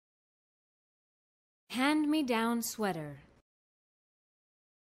Hand-me-down sweater.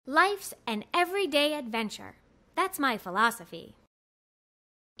 Life's an everyday adventure. That's my philosophy.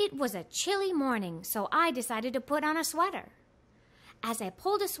 It was a chilly morning, so I decided to put on a sweater. As I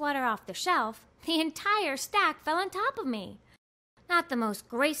pulled a sweater off the shelf, the entire stack fell on top of me. Not the most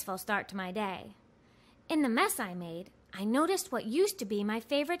graceful start to my day. In the mess I made, I noticed what used to be my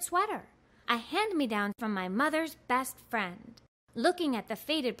favorite sweater, a hand-me-down from my mother's best friend. Looking at the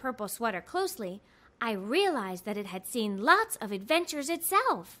faded purple sweater closely, I realized that it had seen lots of adventures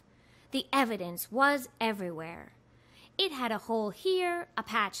itself. The evidence was everywhere. It had a hole here, a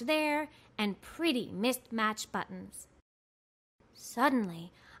patch there, and pretty mismatched buttons.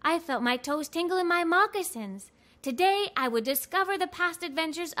 Suddenly, I felt my toes tingle in my moccasins. Today, I would discover the past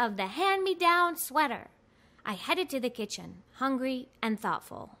adventures of the hand-me-down sweater. I headed to the kitchen, hungry and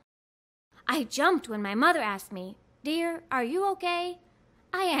thoughtful. I jumped when my mother asked me, "Dear, are you okay?"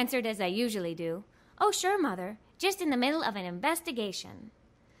 I answered as I usually do, "Oh, sure, Mother, just in the middle of an investigation."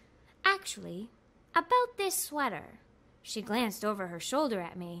 Actually, about this sweater. She glanced over her shoulder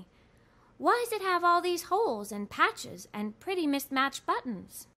at me. "Why does it have all these holes and patches and pretty mismatched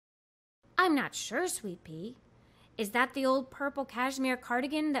buttons?" "I'm not sure, Sweet Pea. Is that the old purple cashmere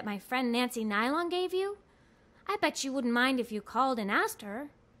cardigan that my friend Nancy Nylon gave you? I bet she wouldn't mind if you called and asked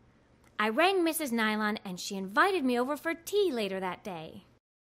her." I rang Mrs. Nylon and she invited me over for tea later that day.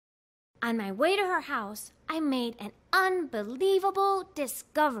 On my way to her house, I made an unbelievable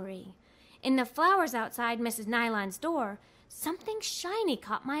discovery. In the flowers outside Mrs. Nylon's door, something shiny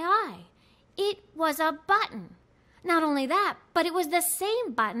caught my eye. It was a button. Not only that, but it was the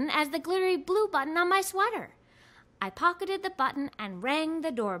same button as the glittery blue button on my sweater. I pocketed the button and rang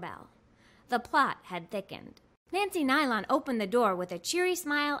the doorbell. The plot had thickened. Nancy Nylon opened the door with a cheery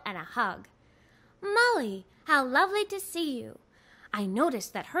smile and a hug. "Molly, how lovely to see you." I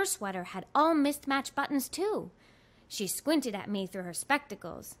noticed that her sweater had all mismatched buttons, too. She squinted at me through her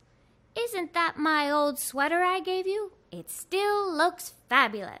spectacles. "Isn't that my old sweater I gave you? It still looks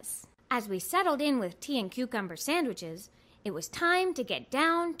fabulous." As we settled in with tea and cucumber sandwiches, it was time to get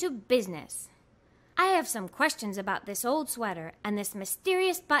down to business. "I have some questions about this old sweater and this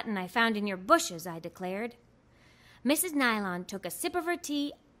mysterious button I found in your bushes," I declared. Mrs. Nylon took a sip of her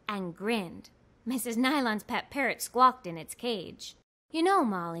tea and grinned. Mrs. Nylon's pet parrot squawked in its cage. "You know,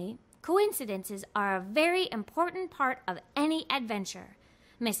 Molly, coincidences are a very important part of any adventure,"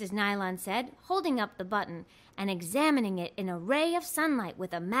 Mrs. Nylon said, holding up the button and examining it in a ray of sunlight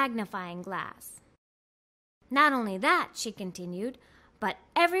with a magnifying glass. "Not only that," she continued, "but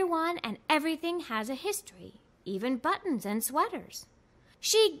everyone and everything has a history, even buttons and sweaters."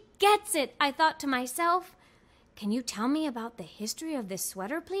 "She gets it," I thought to myself. "Can you tell me about the history of this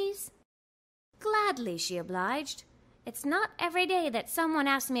sweater, please?" "Gladly," she obliged. "It's not every day that someone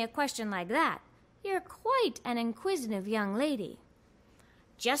asks me a question like that. You're quite an inquisitive young lady."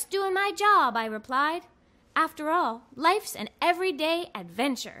 "Just doing my job," I replied. "After all, life's an everyday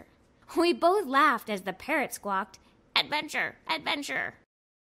adventure." We both laughed as the parrot squawked, "Adventure, adventure."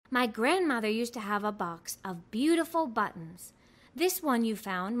 My grandmother used to have a box of beautiful buttons. This one you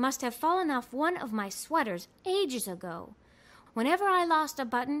found must have fallen off one of my sweaters ages ago. Whenever I lost a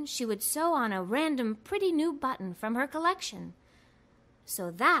button, she would sew on a random pretty new button from her collection.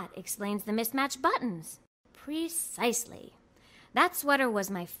 So that explains the mismatched buttons. Precisely. That sweater was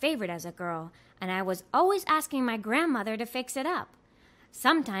my favorite as a girl, and I was always asking my grandmother to fix it up.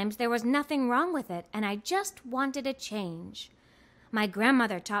 Sometimes there was nothing wrong with it, and I just wanted a change. My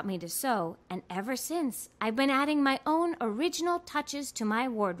grandmother taught me to sew, and ever since, I've been adding my own original touches to my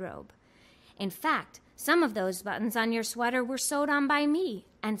wardrobe. In fact, some of those buttons on your sweater were sewed on by me,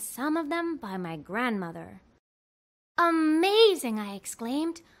 and some of them by my grandmother. "Amazing!" I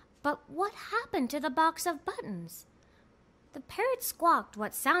exclaimed. "But what happened to the box of buttons?" The parrot squawked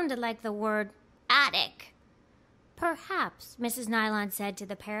what sounded like the word attic. "Perhaps," Mrs. Nylon said to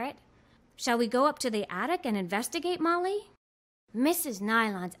the parrot. "Shall we go up to the attic and investigate, Molly?" Mrs.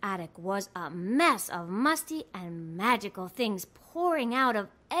 Nylon's attic was a mess of musty and magical things pouring out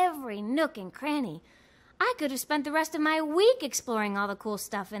of every nook and cranny. I could have spent the rest of my week exploring all the cool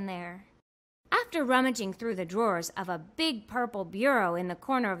stuff in there. After rummaging through the drawers of a big purple bureau in the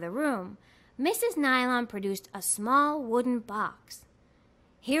corner of the room, Mrs. Nylon produced a small wooden box.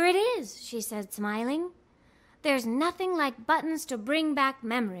 "Here it is," she said, smiling. "There's nothing like buttons to bring back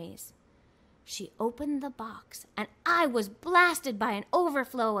memories." She opened the box, and I was blasted by an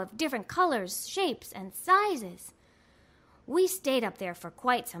overflow of different colors, shapes, and sizes. We stayed up there for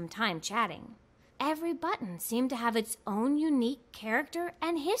quite some time chatting. Every button seemed to have its own unique character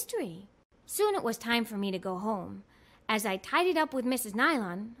and history. Soon it was time for me to go home. As I tidied up with Mrs.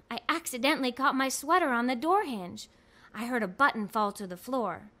 Nylon, I accidentally caught my sweater on the door hinge. I heard a button fall to the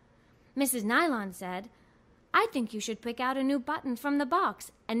floor. Mrs. Nylon said, "I think you should pick out a new button from the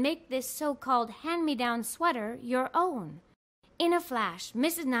box and make this so-called hand-me-down sweater your own." In a flash,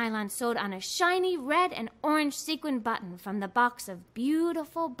 Mrs. Nylon sewed on a shiny red and orange sequin button from the box of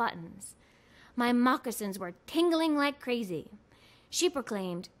beautiful buttons. My moccasins were tingling like crazy. She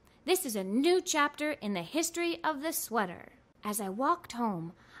proclaimed, "This is a new chapter in the history of the sweater." As I walked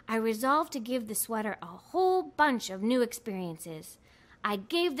home, I resolved to give the sweater a whole bunch of new experiences. I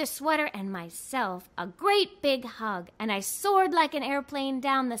gave the sweater and myself a great big hug, and I soared like an airplane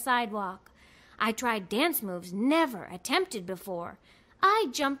down the sidewalk. I tried dance moves never attempted before. I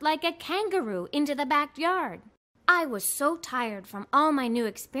jumped like a kangaroo into the backyard. I was so tired from all my new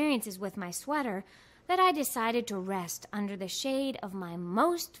experiences with my sweater that I decided to rest under the shade of my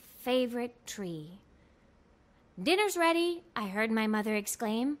most favorite tree. "Dinner's ready," I heard my mother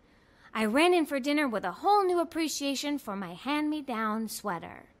exclaim. I ran in for dinner with a whole new appreciation for my hand-me-down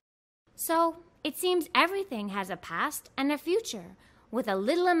sweater. So, it seems everything has a past and a future. With a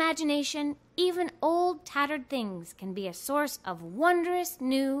little imagination, even old tattered things can be a source of wondrous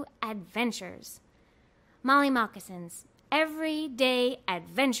new adventures. Molly Moccasins, Everyday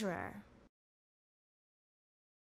Adventurer.